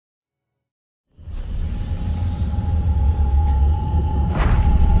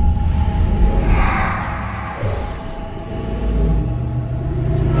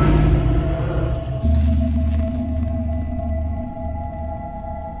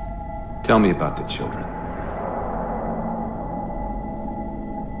Tell me about the children.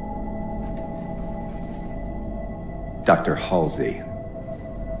 Dr. Halsey.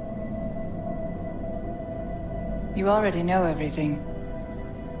 You already know everything.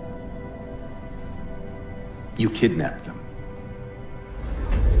 You kidnapped them.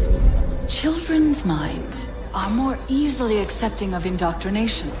 Children's minds are more easily accepting of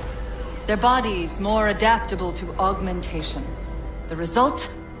indoctrination. Their bodies more adaptable to augmentation. The result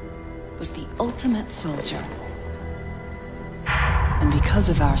was the ultimate soldier. And because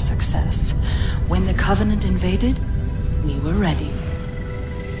of our success, when the Covenant invaded, we were ready.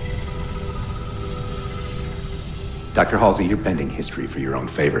 Dr. Halsey, you're bending history for your own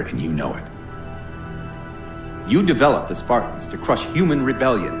favor, and you know it. You developed the Spartans to crush human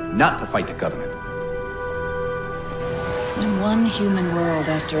rebellion, not to fight the Covenant. When one human world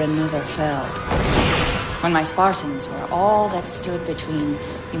after another fell, when my Spartans were all that stood between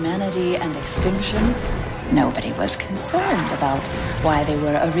humanity and extinction, nobody was concerned about why they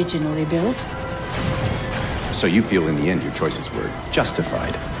were originally built. So you feel in the end your choices were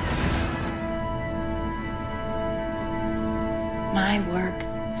justified? My work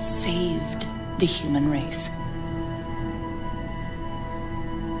saved the human race.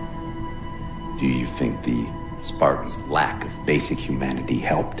 Do you think the Spartans' lack of basic humanity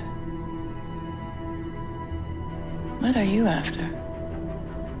helped? What are you after?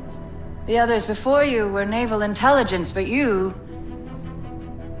 The others before you were naval intelligence, but you're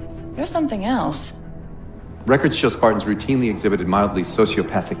something else. Records show Spartans routinely exhibited mildly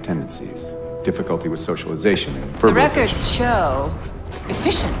sociopathic tendencies, difficulty with socialization, and verbalization. The records show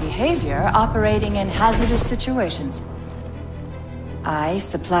efficient behavior operating in hazardous situations. I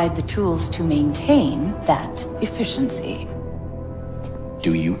supplied the tools to maintain that efficiency.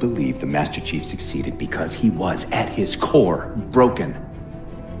 Do you believe the Master Chief succeeded because he was, at his core, broken?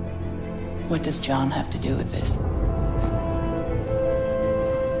 What does John have to do with this?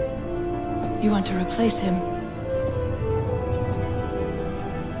 You want to replace him?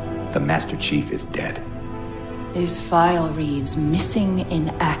 The Master Chief is dead. His file reads missing in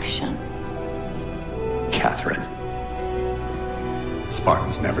action. Catherine.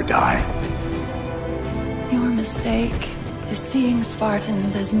 Spartans never die. Your mistake is seeing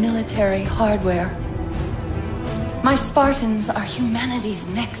Spartans as military hardware. My Spartans are humanity's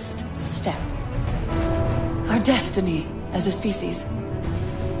next step. Our destiny as a species.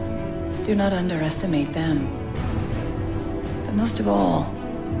 Do not underestimate them. But most of all,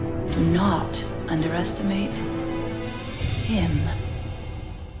 do not underestimate him.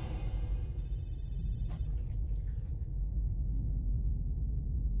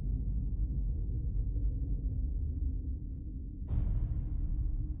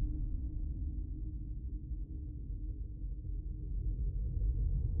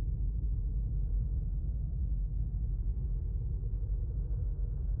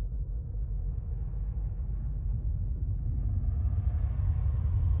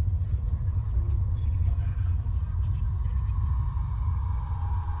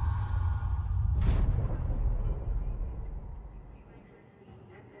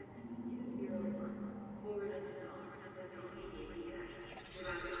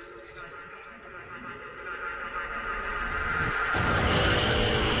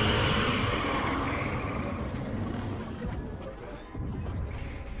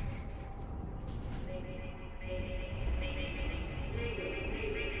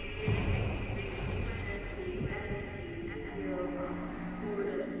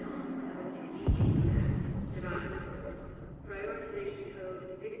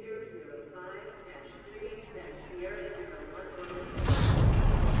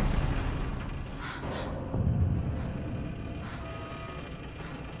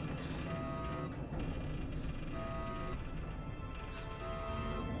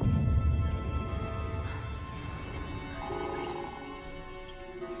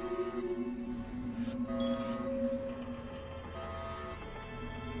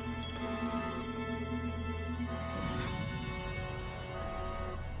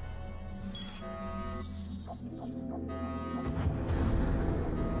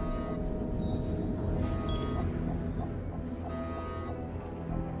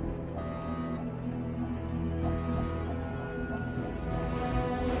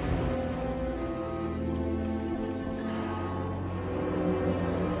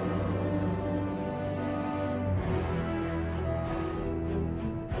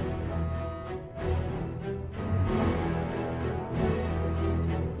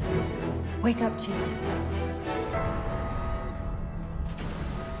 Wake up, Chief.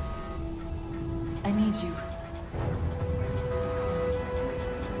 I need you.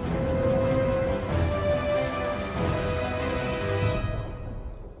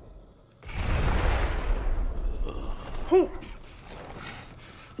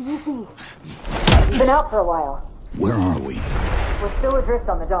 been out for a while. Where are we? We're still adrift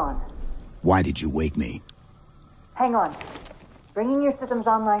on the Dawn. Why did you wake me? Hang on. Bringing your systems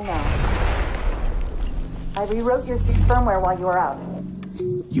online now. I rewrote your ship's firmware while you were out.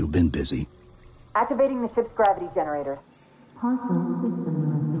 You've been busy. Activating the ship's gravity generators.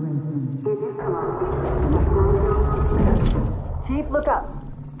 Chief, look up.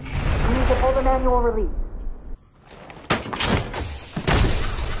 You need to pull the manual release.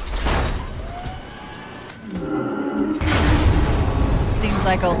 Seems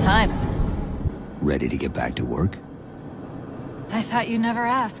like old times. Ready to get back to work? I thought you'd never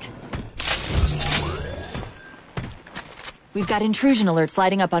ask. We've got intrusion alerts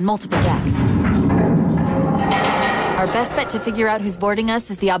lighting up on multiple decks. Our best bet to figure out who's boarding us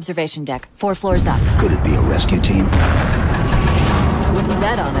is the observation deck, 4 floors up. Could it be a rescue team? Wouldn't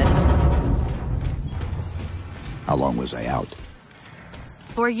bet on it. How long was I out?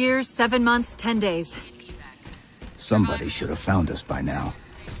 4 years, 7 months, 10 days. Somebody should have found us by now.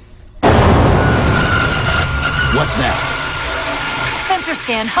 What's that? Sensor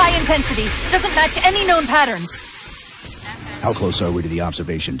scan, high intensity. Doesn't match any known patterns. How close are we to the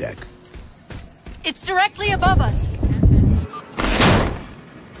observation deck? It's directly above us.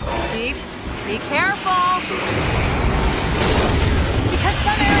 Chief, be careful. Because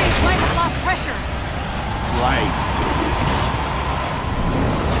some areas might have lost pressure. Right.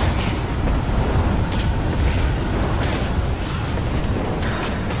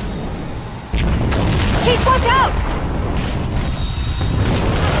 Chief, watch out!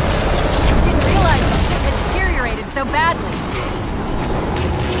 Didn't realize the ship had deteriorated so badly.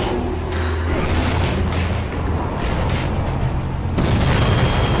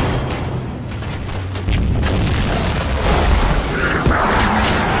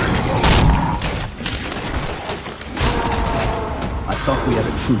 I thought we had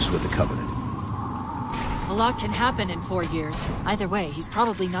a truce with the Covenant. A lot can happen in 4 years. Either way, he's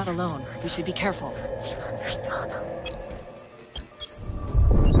probably not alone. We should be careful.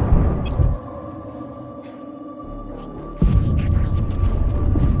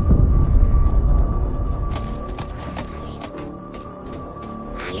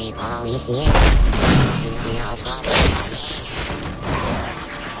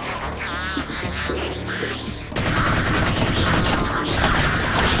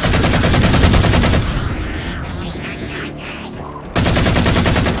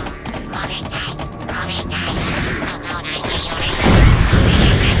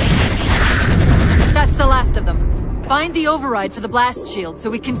 That's the last of them. Find the override for the blast shield so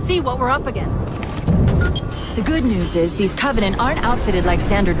we can see what we're up against. The good news is these Covenant aren't outfitted like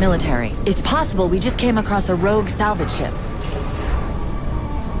standard military. It's possible we just came across a rogue salvage ship.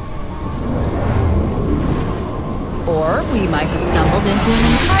 Or we might have stumbled into an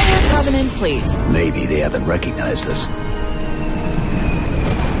entire Covenant fleet. Maybe they haven't recognized us.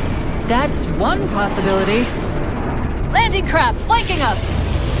 That's one possibility. Landing craft flanking us!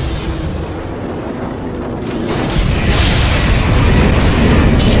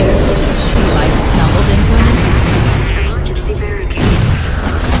 We might have stumbled into an Emergency barricade.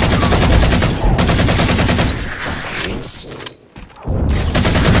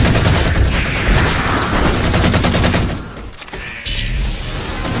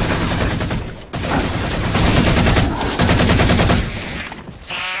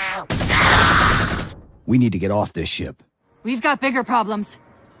 We need to get off this ship. We've got bigger problems.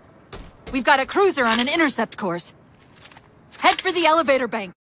 We've got a cruiser on an intercept course. Head for the elevator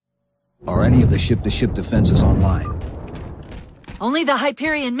bank. Are any of the ship-to-ship defenses online? Only the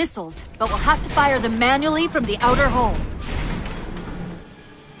Hyperion missiles, but we'll have to fire them manually from the outer hull.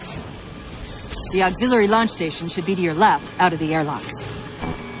 The auxiliary launch station should be to your left, out of the airlocks.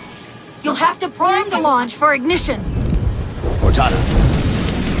 You'll have to prime the launch for ignition. Cortana.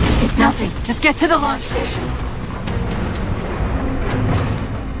 It's nothing. Just get to the launch station.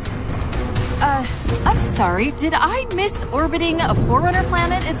 I'm sorry. Did I miss orbiting a Forerunner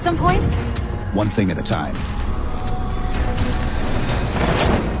planet at some point? One thing at a time.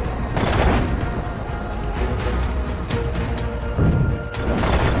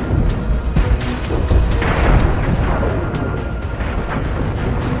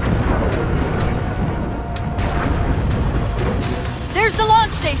 There's the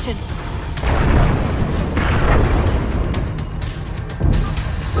launch station.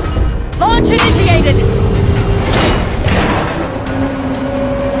 Launch initiated!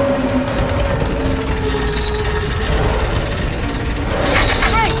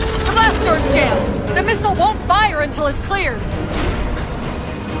 Great! The blast door's jammed! The missile won't fire until it's cleared!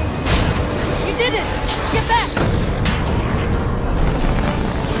 You did it! Get back!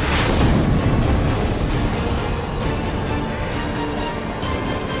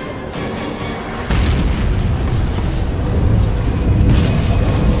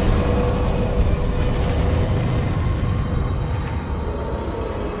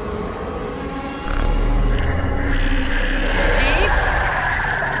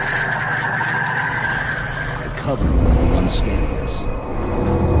 Covenant were the ones scanning us.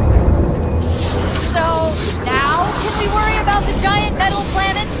 So, now can we worry about the giant metal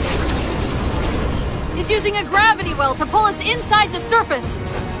planet? It's using a gravity well to pull us inside the surface!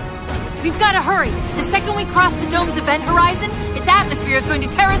 We've got to hurry! The second we cross the dome's event horizon, its atmosphere is going to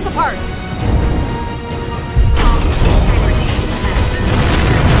tear us apart!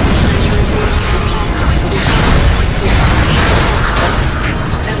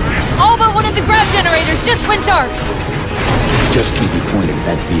 All but one of the grav generators just went dark! Just keep me pointed at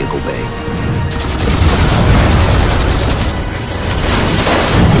that vehicle bay.